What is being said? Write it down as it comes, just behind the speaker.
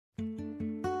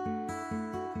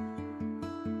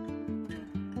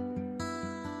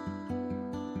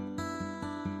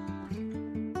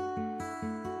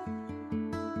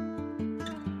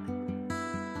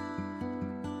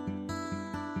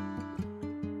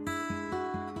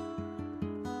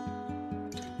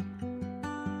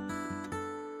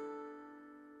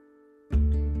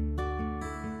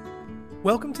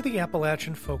Welcome to the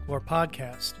Appalachian Folklore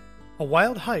Podcast, a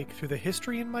wild hike through the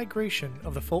history and migration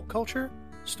of the folk culture,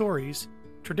 stories,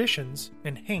 traditions,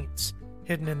 and haints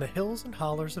hidden in the hills and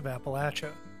hollers of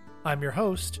Appalachia. I'm your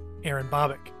host, Aaron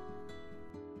Bobick.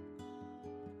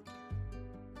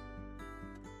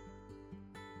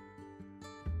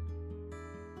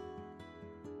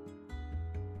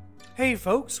 Hey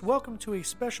folks, welcome to a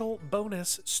special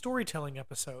bonus storytelling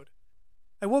episode.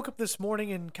 I woke up this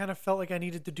morning and kind of felt like I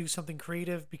needed to do something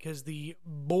creative because the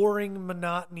boring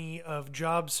monotony of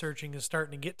job searching is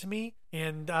starting to get to me,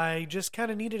 and I just kind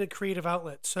of needed a creative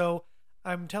outlet. So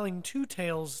I'm telling two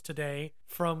tales today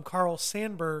from Carl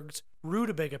Sandburg's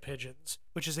Rutabaga Pigeons,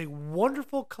 which is a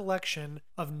wonderful collection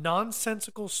of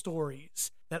nonsensical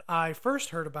stories that I first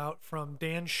heard about from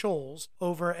Dan Scholes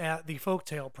over at the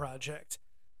Folktale Project.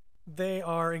 They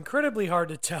are incredibly hard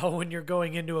to tell when you're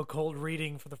going into a cold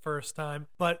reading for the first time,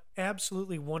 but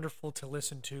absolutely wonderful to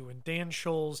listen to. And Dan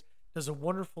Scholes does a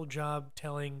wonderful job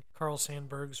telling Carl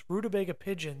Sandburg's Rutabaga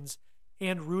Pigeons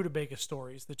and Rutabaga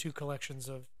Stories, the two collections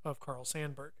of Carl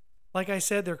Sandburg. Like I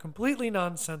said, they're completely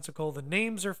nonsensical. The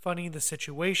names are funny. The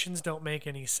situations don't make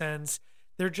any sense.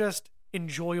 They're just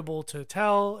enjoyable to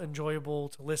tell, enjoyable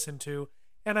to listen to,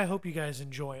 and I hope you guys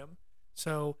enjoy them.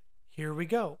 So here we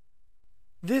go.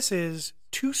 This is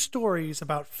two stories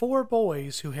about four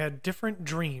boys who had different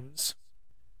dreams.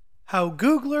 How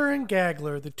Googler and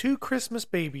Gaggler, the two Christmas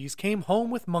babies, came home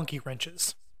with monkey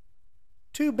wrenches.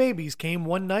 Two babies came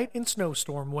one night in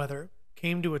snowstorm weather,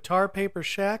 came to a tar paper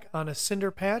shack on a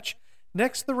cinder patch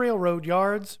next the railroad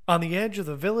yards on the edge of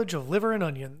the village of Liver and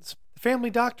Onions. The family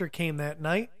doctor came that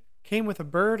night, came with a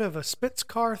bird of a Spitz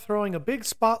car throwing a big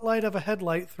spotlight of a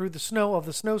headlight through the snow of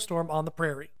the snowstorm on the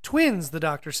prairie. "Twins," the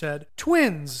doctor said.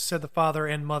 "Twins," said the father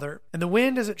and mother. And the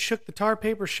wind, as it shook the tar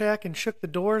paper shack and shook the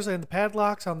doors and the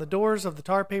padlocks on the doors of the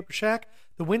tar paper shack,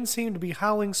 the wind seemed to be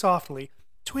howling softly.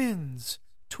 "Twins,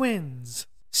 twins."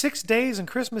 6 days and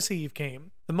Christmas Eve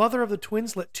came. The mother of the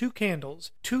twins lit 2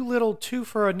 candles, 2 little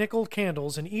 2-for-a-nickel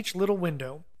candles in each little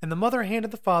window, and the mother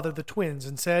handed the father the twins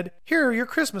and said, "Here are your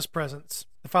Christmas presents."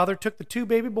 The father took the 2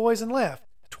 baby boys and laughed.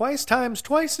 Twice times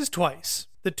twice is twice.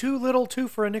 The 2 little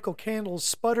 2-for-a-nickel candles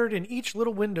sputtered in each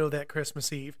little window that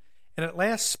Christmas Eve, and at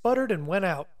last sputtered and went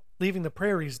out, leaving the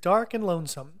prairies dark and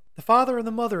lonesome. The father and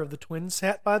the mother of the twins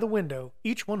sat by the window,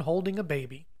 each one holding a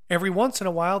baby. Every once in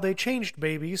a while they changed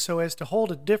babies so as to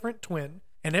hold a different twin,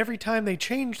 and every time they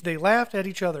changed they laughed at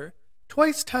each other.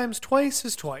 Twice times twice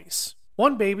is twice.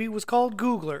 One baby was called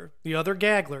Googler, the other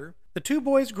Gaggler. The 2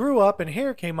 boys grew up and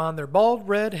hair came on their bald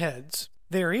red heads.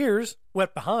 Their ears,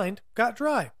 wet behind, got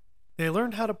dry. They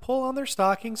learned how to pull on their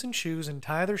stockings and shoes and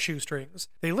tie their shoestrings.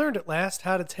 They learned at last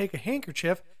how to take a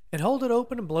handkerchief and hold it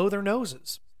open and blow their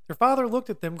noses. Their father looked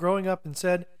at them growing up and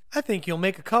said, "I think you'll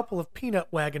make a couple of peanut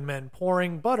wagon men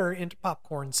pouring butter into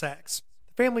popcorn sacks."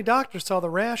 The family doctor saw the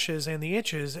rashes and the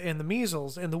itches and the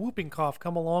measles and the whooping cough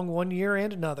come along one year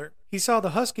and another. He saw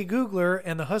the husky Googler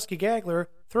and the husky Gaggler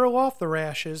throw off the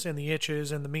rashes and the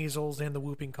itches and the measles and the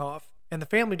whooping cough. And the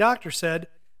family doctor said,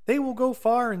 "They will go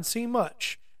far and see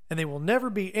much, and they will never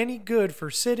be any good for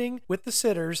sitting with the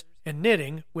sitters and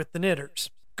knitting with the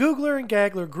knitters." Googler and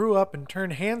Gaggler grew up and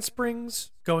turned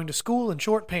handsprings, going to school in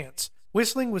short pants,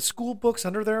 whistling with school books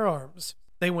under their arms.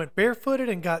 They went barefooted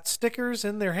and got stickers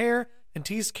in their hair and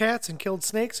teased cats and killed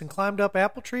snakes and climbed up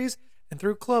apple trees and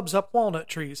threw clubs up walnut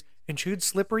trees and chewed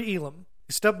slippery elam.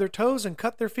 They stubbed their toes and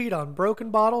cut their feet on broken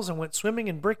bottles and went swimming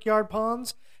in brickyard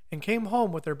ponds and came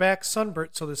home with their backs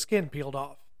sunburnt so the skin peeled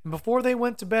off. And before they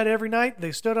went to bed every night,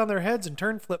 they stood on their heads and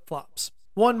turned flip-flops.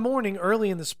 One morning early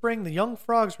in the spring, the young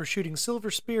frogs were shooting silver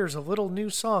spears of little new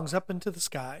songs up into the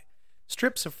sky.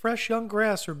 Strips of fresh young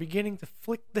grass were beginning to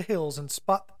flick the hills and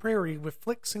spot the prairie with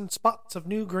flicks and spots of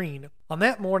new green. On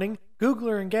that morning,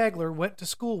 Googler and Gaggler went to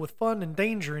school with fun and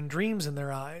danger and dreams in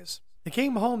their eyes. They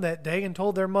came home that day and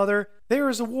told their mother, "There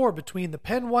is a war between the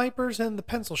pen wipers and the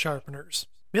pencil sharpeners.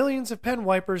 Millions of pen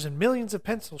wipers and millions of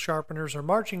pencil sharpeners are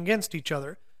marching against each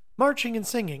other, marching and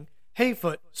singing,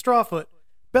 hayfoot, strawfoot,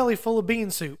 belly full of bean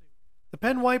soup. The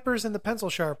pen wipers and the pencil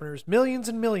sharpeners, millions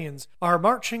and millions, are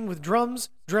marching with drums,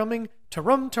 drumming,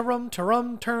 ta-rum, ta-rum,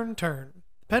 ta-rum, turn, turn."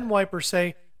 The pen wipers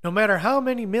say, "No matter how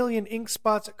many million ink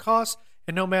spots it costs,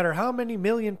 and no matter how many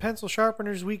million pencil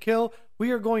sharpeners we kill,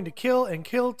 we are going to kill and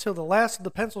kill till the last of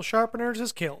the pencil sharpeners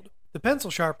is killed." The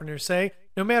pencil sharpeners say,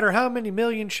 "No matter how many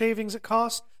million shavings it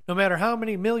costs, no matter how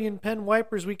many million pen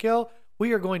wipers we kill,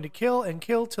 we are going to kill and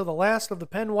kill till the last of the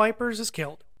pen wipers is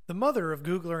killed." The mother of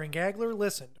Googler and Gaggler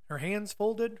listened, her hands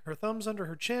folded, her thumbs under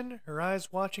her chin, her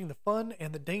eyes watching the fun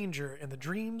and the danger and the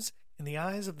dreams in the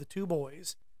eyes of the 2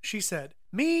 boys. She said,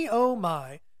 "Me, oh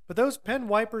my, But those pen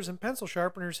wipers and pencil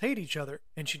sharpeners hate each other,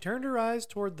 and she turned her eyes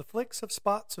toward the flicks of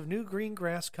spots of new green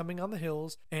grass coming on the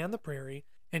hills and the prairie,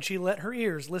 and she let her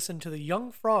ears listen to the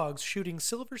young frogs shooting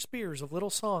silver spears of little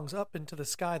songs up into the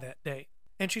sky that day.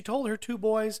 And she told her 2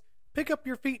 boys, "Pick up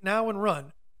your feet now and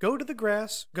run. Go to the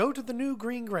grass, go to the new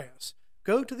green grass.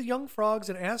 Go to the young frogs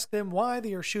and ask them why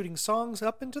they are shooting songs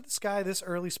up into the sky this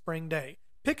early spring day.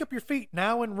 Pick up your feet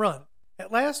now and run."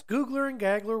 At last, Googler and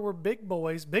Gaggler were big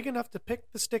boys, big enough to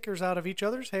pick the stickers out of each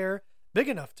other's hair, big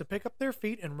enough to pick up their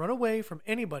feet and run away from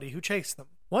anybody who chased them.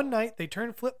 One night, they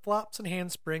turned flip-flops and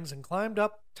handsprings and climbed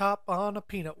up top on a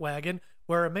peanut wagon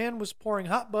where a man was pouring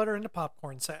hot butter into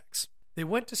popcorn sacks. They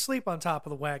went to sleep on top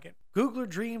of the wagon. Googler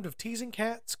dreamed of teasing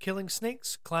cats, killing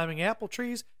snakes, climbing apple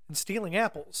trees, and stealing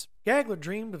apples. Gaggler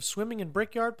dreamed of swimming in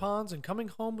brickyard ponds and coming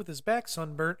home with his back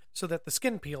sunburnt so that the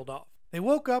skin peeled off. They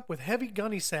woke up with heavy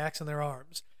gunny sacks in their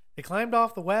arms. They climbed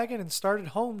off the wagon and started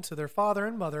home to their father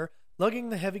and mother, lugging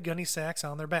the heavy gunny sacks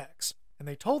on their backs. And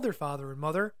they told their father and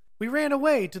mother, "We ran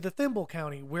away to the Thimble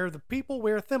County, where the people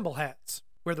wear thimble hats,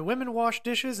 where the women wash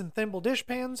dishes in thimble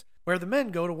dishpans, where the men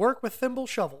go to work with thimble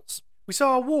shovels. We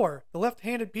saw a war, the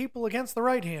left-handed people against the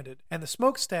right-handed, and the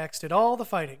smokestacks did all the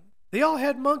fighting. They all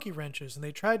had monkey wrenches, and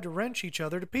they tried to wrench each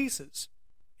other to pieces.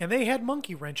 And they had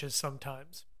monkey wrenches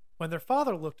sometimes." When their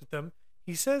father looked at them,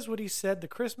 he says what he said the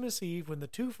Christmas Eve when the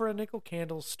 2-for-a-nickel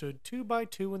candles stood 2 by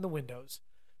 2 in the windows.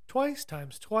 Twice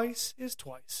times twice is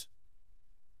twice.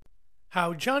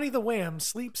 How Johnny the Wham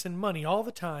sleeps in money all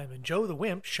the time, and Joe the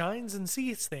Wimp shines and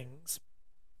sees things.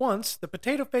 Once, the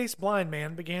potato-faced blind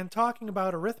man began talking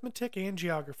about arithmetic and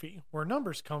geography, where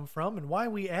numbers come from and why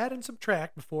we add and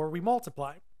subtract before we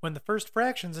multiply, when the first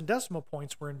fractions and decimal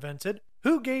points were invented,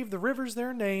 who gave the rivers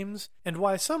their names, and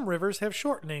why some rivers have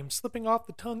short names slipping off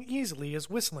the tongue easily as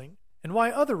whistling, and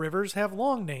why other rivers have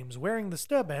long names wearing the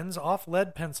stub ends off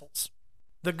lead pencils.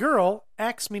 The girl,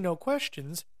 Ask Me No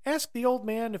Questions, asked the old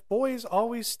man if boys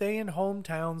always stay in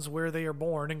hometowns where they are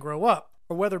born and grow up,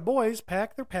 or whether boys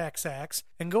pack their pack sacks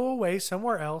and go away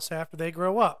somewhere else after they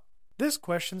grow up. This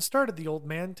question started the old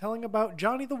man telling about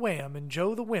Johnny the Wham and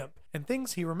Joe the Wimp and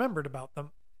things he remembered about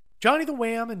them. Johnny the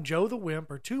Wham and Joe the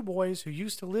Wimp are 2 boys who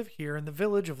used to live here in the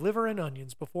village of Liver and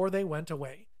Onions before they went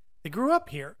away. They grew up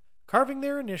here, carving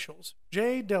their initials,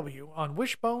 J.W., on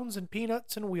wishbones and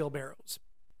peanuts and wheelbarrows.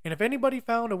 And if anybody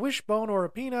found a wishbone or a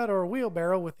peanut or a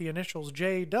wheelbarrow with the initials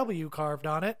J.W. carved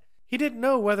on it, he didn't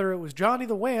know whether it was Johnny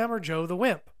the Wham or Joe the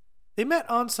Wimp. They met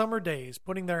on summer days,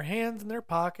 putting their hands in their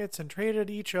pockets and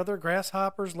traded each other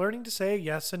grasshoppers, learning to say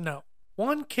yes and no.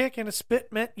 1 kick and a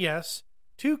spit meant yes.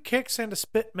 2 kicks and a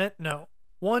spit meant no.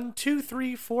 1, 2,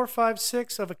 3, 4, 5,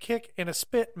 6 of a kick and a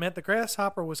spit meant the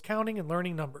grasshopper was counting and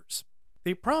learning numbers.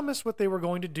 They promised what they were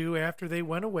going to do after they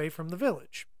went away from the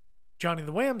village. Johnny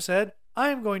the Wham said, "I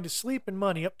am going to sleep in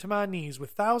money up to my knees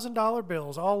with $1,000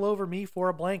 bills all over me for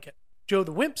a blanket." Joe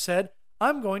the Wimp said,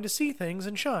 "I'm going to see things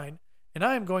and shine, and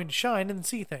I am going to shine and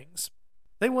see things."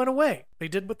 They went away. They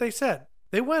did what they said.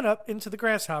 They went up into the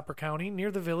grasshopper county near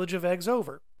the village of Eggs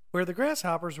Over, where the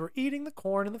grasshoppers were eating the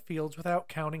corn in the fields without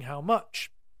counting how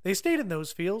much. They stayed in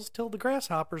those fields till the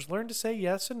grasshoppers learned to say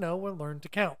yes and no and learned to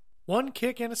count. 1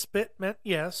 kick and a spit meant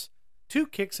yes. 2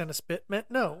 kicks and a spit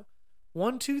meant no.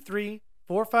 1, 2, 3,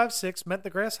 4, 5, 6 meant the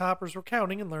grasshoppers were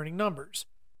counting and learning numbers.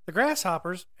 The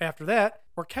grasshoppers, after that,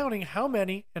 were counting how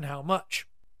many and how much.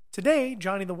 Today,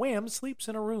 Johnny the Wham sleeps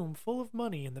in a room full of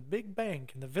money in the big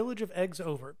bank in the village of Eggs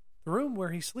Over. The room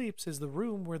where he sleeps is the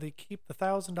room where they keep the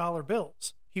 $1,000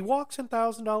 bills. He walks in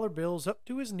 $1,000 bills up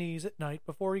to his knees at night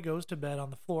before he goes to bed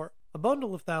on the floor. A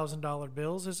bundle of $1,000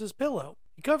 bills is his pillow.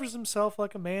 He covers himself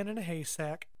like a man in a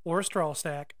haystack or a straw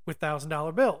stack with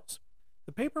 $1,000 bills.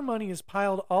 The paper money is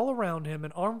piled all around him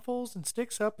in armfuls and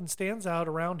sticks up and stands out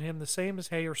around him the same as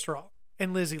hay or straw.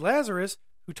 And Lizzie Lazarus,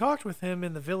 who talked with him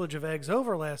in the village of Eggs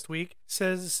Over last week,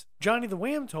 says Johnny the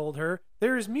Wham told her,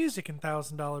 "There is music in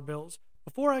 $1,000 bills.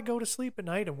 Before I go to sleep at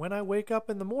night and when I wake up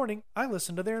in the morning, I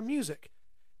listen to their music.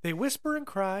 They whisper and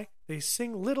cry, they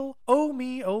sing little oh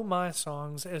me, oh my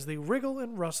songs as they wriggle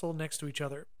and rustle next to each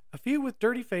other. A few with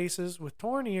dirty faces, with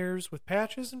torn ears, with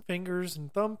patches and fingers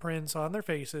and thumbprints on their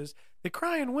faces. They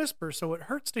cry and whisper so it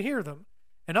hurts to hear them,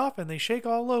 and often they shake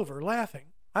all over,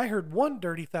 laughing. I heard one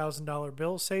dirty $1,000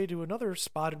 bill say to another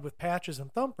spotted with patches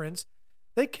and thumbprints,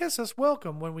 'They kiss us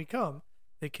welcome when we come.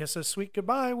 They kiss us sweet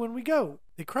goodbye when we go.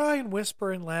 They cry and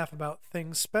whisper and laugh about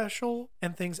things special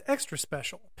and things extra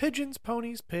special. Pigeons,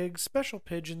 ponies, pigs, special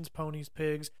pigeons, ponies,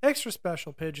 pigs, extra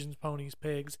special pigeons, ponies,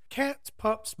 pigs, cats,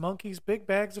 pups, monkeys, big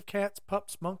bags of cats,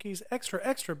 pups, monkeys,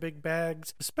 extra big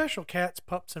bags, special cats,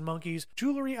 pups, and monkeys,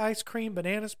 jewelry, ice cream,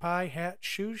 bananas, pie, hats,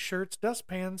 shoes, shirts,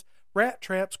 dustpans, rat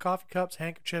traps, coffee cups,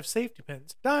 handkerchiefs, safety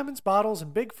pins, diamonds, bottles,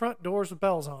 and big front doors with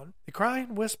bells on. They cry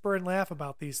and whisper and laugh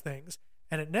about these things,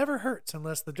 and it never hurts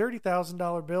unless the dirty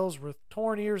 $1,000 bills with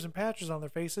torn ears and patches on their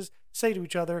faces say to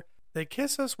each other, "They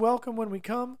kiss us welcome when we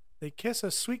come, they kiss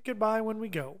us sweet goodbye when we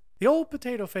go." The old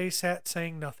potato face sat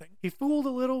saying nothing. He fooled a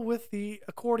little with the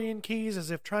accordion keys as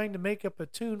if trying to make up a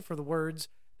tune for the words,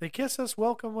 "They kiss us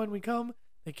welcome when we come,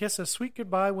 they kiss us sweet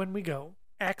goodbye when we go."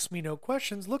 Ask Me No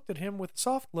Questions looked at him with a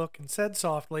soft look and said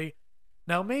softly,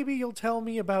 "Now maybe you'll tell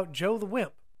me about Joe the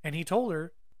Wimp." And he told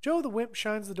her, "Joe the Wimp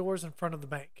shines the doors in front of the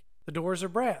bank. The doors are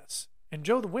brass, and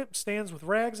Joe the Wimp stands with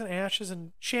rags and ashes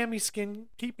and chamois skin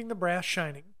keeping the brass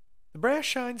shining. The brass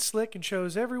shines slick and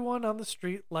shows everyone on the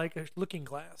street like a looking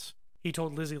glass." He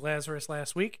told Lizzie Lazarus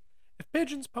last week, "If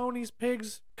pigeons, ponies,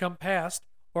 pigs come past,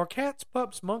 or cats,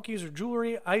 pups, monkeys, or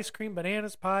jewelry, ice cream,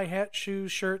 bananas, pie, hats,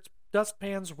 shoes, shirts,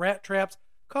 dustpans, rat traps,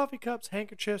 coffee cups,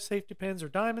 handkerchiefs, safety pins, or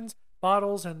diamonds,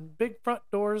 bottles, and big front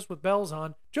doors with bells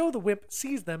on, Joe the Wimp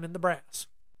sees them in the brass.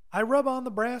 I rub on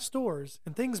the brass doors,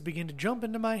 and things begin to jump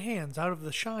into my hands out of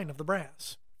the shine of the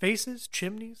brass. Faces,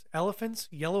 chimneys, elephants,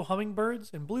 yellow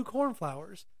hummingbirds, and blue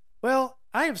cornflowers. Well,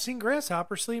 I have seen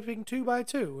grasshoppers sleeping 2 by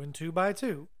 2 and 2 by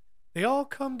 2. They all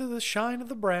come to the shine of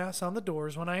the brass on the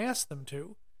doors when I ask them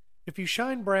to. If you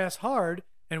shine brass hard,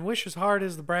 and wish as hard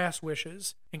as the brass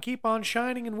wishes, and keep on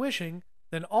shining and wishing,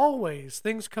 then always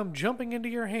things come jumping into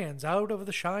your hands out of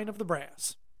the shine of the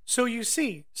brass." "So you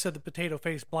see," said the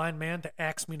potato-faced blind man to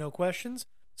Ask Me No Questions,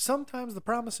 "sometimes the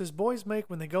promises boys make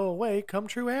when they go away come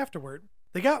true afterward.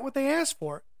 They got what they asked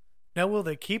for. Now will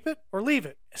they keep it or leave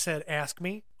it?" said Ask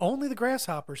Me. "Only the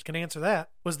grasshoppers can answer that,"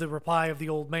 was the reply of the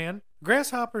old man.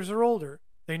 "Grasshoppers are older.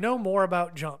 They know more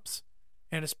about jumps.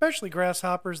 And especially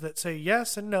grasshoppers that say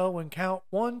yes and no and count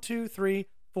 1, 2, 3,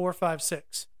 4, 5,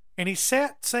 6. And he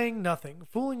sat saying nothing,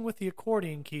 fooling with the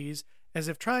accordion keys as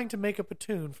if trying to make up a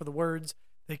tune for the words,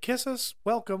 "They kiss us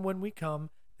welcome when we come,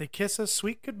 they kiss us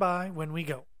sweet goodbye when we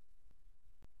go."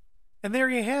 And there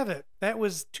you have it. That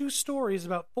was 2 stories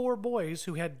about 4 boys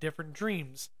who had different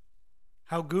dreams.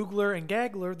 How Googler and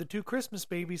Gagler, the 2 Christmas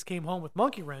babies, came home with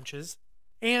monkey wrenches,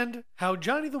 and how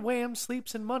Johnny the Wham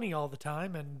sleeps in money all the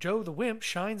time and Joe the Wimp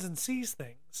shines and sees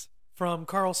things. From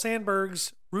Carl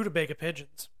Sandburg's Rutabaga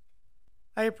Pigeons.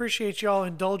 I appreciate y'all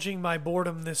indulging my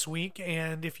boredom this week,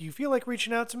 and if you feel like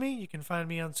reaching out to me, you can find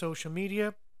me on social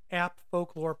media,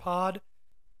 @folklorepod.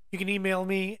 You can email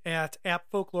me at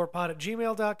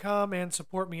appfolklorepod@gmail.com and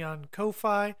support me on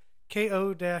Ko-Fi,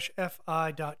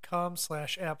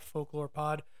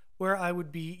 ko-fi.com/appfolklorepod, where I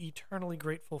would be eternally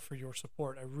grateful for your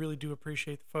support. I really do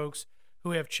appreciate the folks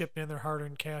who have chipped in their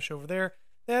hard-earned cash over there.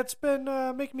 That's been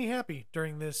making me happy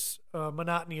during this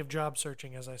monotony of job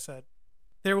searching, as I said.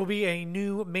 There will be a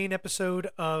new main episode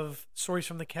of Stories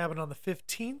from the Cabin on the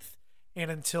 15th, and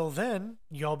until then,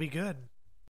 y'all be good.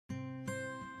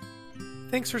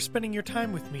 Thanks for spending your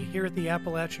time with me here at the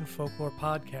Appalachian Folklore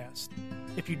Podcast.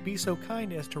 If you'd be so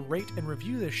kind as to rate and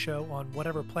review this show on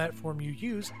whatever platform you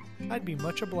use, I'd be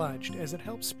much obliged, as it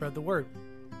helps spread the word.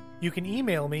 You can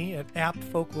email me at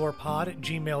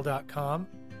appfolklorepod@gmail.com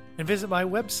and visit my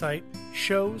website,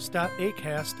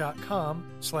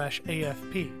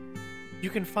 shows.acast.com/AFP. You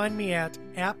can find me at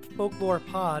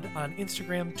appfolklorepod on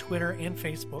Instagram, Twitter, and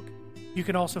Facebook. You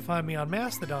can also find me on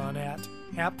Mastodon at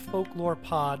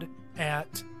appfolklorepod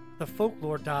at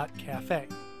thefolklore.cafe.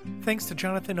 Thanks to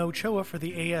Jonathan Ochoa for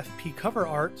the AFP cover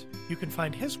art. You can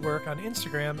find his work on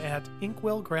Instagram at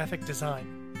Inkwell Graphic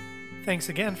Design. Thanks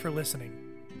again for listening.